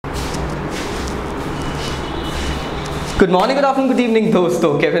Good morning, good afternoon, good evening दोस्तों,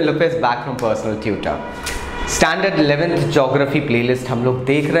 Kevin Lopez back from personal tutor. Standard 11th geography playlist हम लोग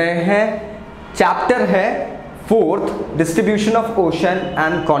देख रहे हैं। चैप्टर है 4th distribution of ocean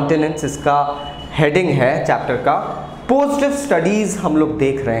and continents, इसका हेडिंग है चैप्टर का। पोस्ट ड्रिफ्ट स्टडीज हम लोग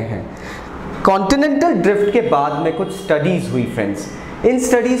देख रहे हैं। कॉन्टिनेंटल ड्रिफ्ट के बाद में कुछ स्टडीज हुई फ्रेंड्स। इन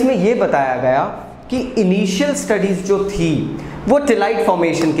स्टडीज में ये बताया गया कि इनिशियल स्टडीज जो थी वो टिलाइट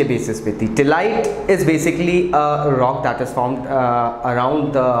फॉर्मेशन के बेसिस पे थी। Tillite is basically rock that is formed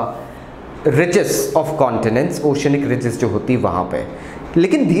around the ridges of continents, oceanic ridges जो होती वहाँ पे।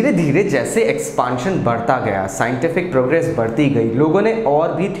 लेकिन धीरे धीरे जैसे एक्सपांशन बढ़ता गया, साइंटिफिक प्रोग्रेस बढ़ती गई, लोगों ने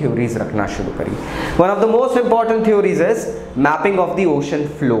और भी थ्योरीज रखना शुरू करी। One of the most important theories is mapping of the ocean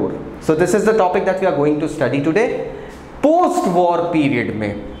floor. So this is the topic that we are going to study today. Post war period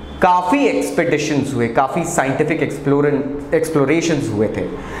में काफ़ी एक्सपेडिशंस हुए, काफ़ी साइंटिफिक एक्सप्लोरेशंस हुए थे।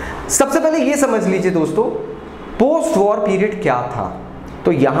 सबसे पहले ये समझ लीजिए दोस्तों, पोस्ट वॉर पीरियड क्या था।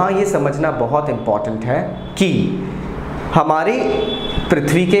 तो यहाँ ये समझना बहुत इंपॉर्टेंट है कि हमारी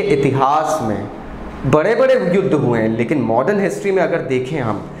पृथ्वी के इतिहास में बड़े बड़े युद्ध हुए हैं, लेकिन मॉडर्न हिस्ट्री में अगर देखें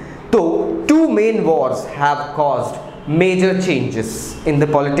हम तो 2 main Wars have caused major changes in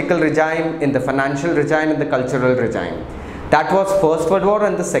the political regime, in the financial regime, in the cultural regime. That was First World War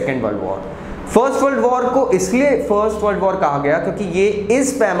and the Second World War. First world war को इसलिए first world war कहा गया क्योंकि ये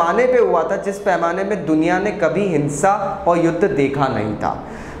इस पैमाने पे हुआ था जिस पैमाने में दुनिया ने कभी हिंसा और युद्ध देखा नहीं था।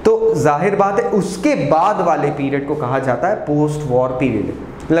 तो जाहिर बात है उसके बाद वाले पीरियड को कहा जाता है पोस्ट वॉर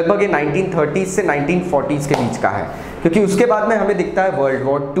पीरियड। लगभग ये 1930s से 1940s के बीच का है, क्योंकि उसके बाद में हमें दिखता है वर्ल्ड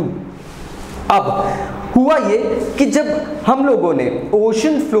वॉर 2। अब हुआ ये कि जब हम लोगों ने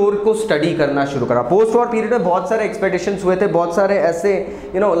ओशन फ्लोर को स्टडी करना शुरू करा, पोस्ट वॉर पीरियड में बहुत सारे एक्सपेडिशंस हुए थे, बहुत सारे ऐसे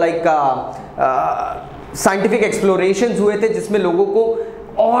साइंटिफिक एक्सप्लोरेशंस हुए थे जिसमें लोगों को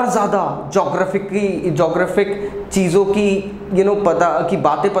और ज़्यादा जोग्राफिक चीज़ों की पता की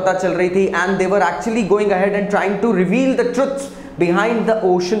बातें पता चल रही थी। And they were actually going ahead and trying to reveal the truths behind the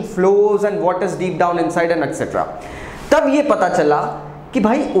ocean flows and what is deep down inside and etcetera. तब ये पता चला कि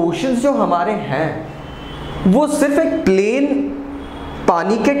भाई ओशंस जो हमारे हैं वो सिर्फ एक प्लेन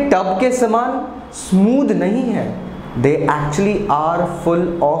पानी के टब के समान स्मूथ नहीं है, they actually are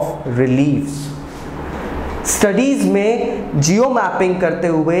full of reliefs. Studies में जियो मैपिंग करते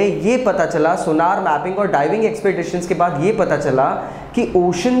हुए ये पता चला, सोनार मैपिंग और डाइविंग एक्सपेडिशंस के बाद ये पता चला कि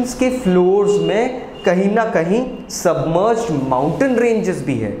ओशंस के फ्लोर्स में कहीं ना कहीं सबमर्ज्ड माउंटेन रेंजेस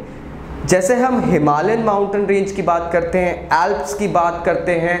भी है। जैसे हम हिमालयन माउंटेन रेंज की बात करते हैं, एल्प्स की बात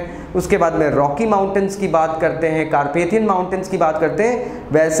करते हैं, उसके बाद में रॉकी माउंटेन्स की बात करते हैं, कार्पेथियन माउंटेन्स की बात करते हैं,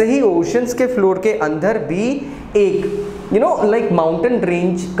 वैसे ही ओशंस के फ्लोर के अंदर भी एक माउंटेन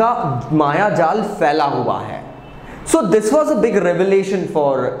रेंज का माया जाल फैला हुआ है। So this was a big revelation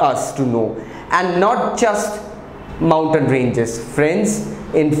for us to know, and not just mountain ranges friends,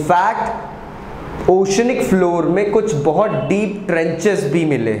 in fact oceanic floor में कुछ बहुत डीप ट्रेंचेस भी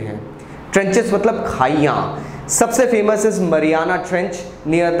मिले हैं। ट्रेंचेस मतलब खाइयाँ। सबसे famous is Mariana trench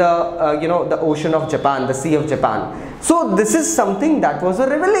near the ocean of Japan, the C of Japan. So this is something that was a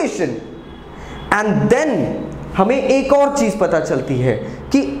revelation. And then हमें एक और चीज पता चलती है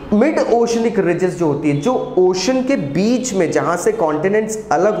कि मिड ओशनिक रिजेस जो होती है, जो ओशन के बीच में जहां से कॉन्टिनेंट्स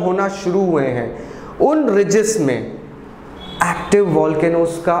अलग होना शुरू हुए हैं, उन रिजेस में एक्टिव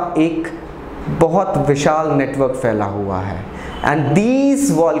वॉल्केनोस का एक बहुत विशाल नेटवर्क फैला हुआ है। And these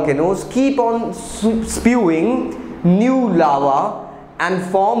volcanoes keep on spewing new lava and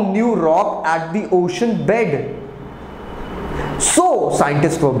form new rock at the ocean bed. So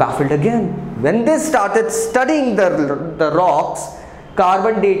scientists were baffled again when they started studying the rocks.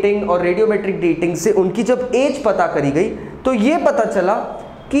 Carbon dating और radiometric dating से उनकी जब as पता करी गई तो ये पता चला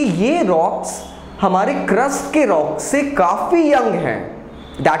कि ये रॉक्स हमारे क्रस्ट के रॉक से काफ़ी यंग हैं।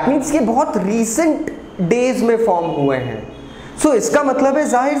 दैट मीन्स ये बहुत रीसेंट डेज में फॉर्म हुए हैं। सो इसका मतलब है,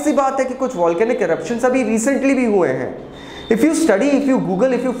 जाहिर सी बात है कि कुछ वॉल्केनिक इरप्शंस अभी रिसेंटली भी हुए हैं। If you study, if you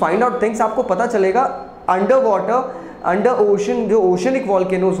Google, if you find out things, आपको पता चलेगा अंडर वाटर, अंडर ओशन जो ओशनिक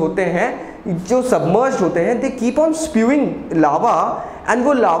वॉल्केनोज होते हैं, जो सबमर्ज्ड होते हैं, they keep on spewing lava and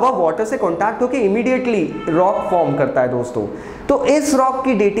वो लावा वाटर से कॉन्टैक्ट होकर इमीडिएटली रॉक फॉर्म करता है दोस्तों। तो इस रॉक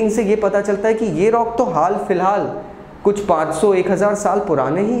की डेटिंग से ये पता चलता है कि ये रॉक तो हाल फिलहाल कुछ 500-1000 साल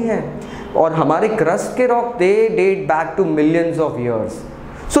पुराने ही हैं, और हमारे क्रस्ट के rock they date back to millions of years.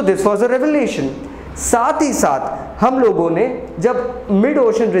 So this was a revelation. साथ ही साथ हम लोगों ने जब मिड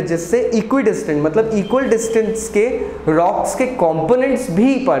ओशन रिजेस से इक्विडिस्टेंट मतलब इक्वल डिस्टेंस के रॉक्स के कंपोनेंट्स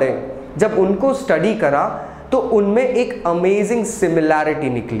भी पढ़े, जब उनको स्टडी करा तो उनमें एक अमेजिंग सिमिलैरिटी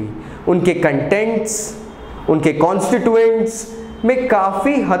निकली। उनके कंटेंट्स, उनके कॉन्स्टिट्यूएंट्स, में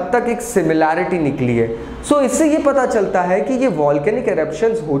काफ़ी हद तक एक सिमिलैरिटी निकली है। सो इससे ये पता चलता है कि ये वॉल्केनिक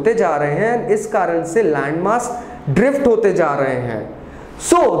एरप्शंस होते जा रहे हैं, इस कारण से लैंड मास ड्रिफ्ट होते जा रहे हैं।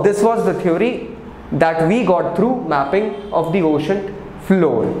 So this was the theory that we got through mapping of the ocean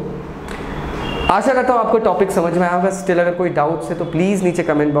floor. आशा करता हूँ आपको टॉपिक समझ में आया होगा। स्टिल अगर कोई डाउट्स है तो प्लीज़ नीचे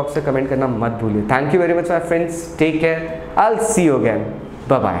कमेंट बॉक्स में कमेंट करना मत भूलिए। Thank you very much my friends, take care, I will see you again,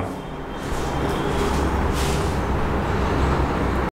 bye bye.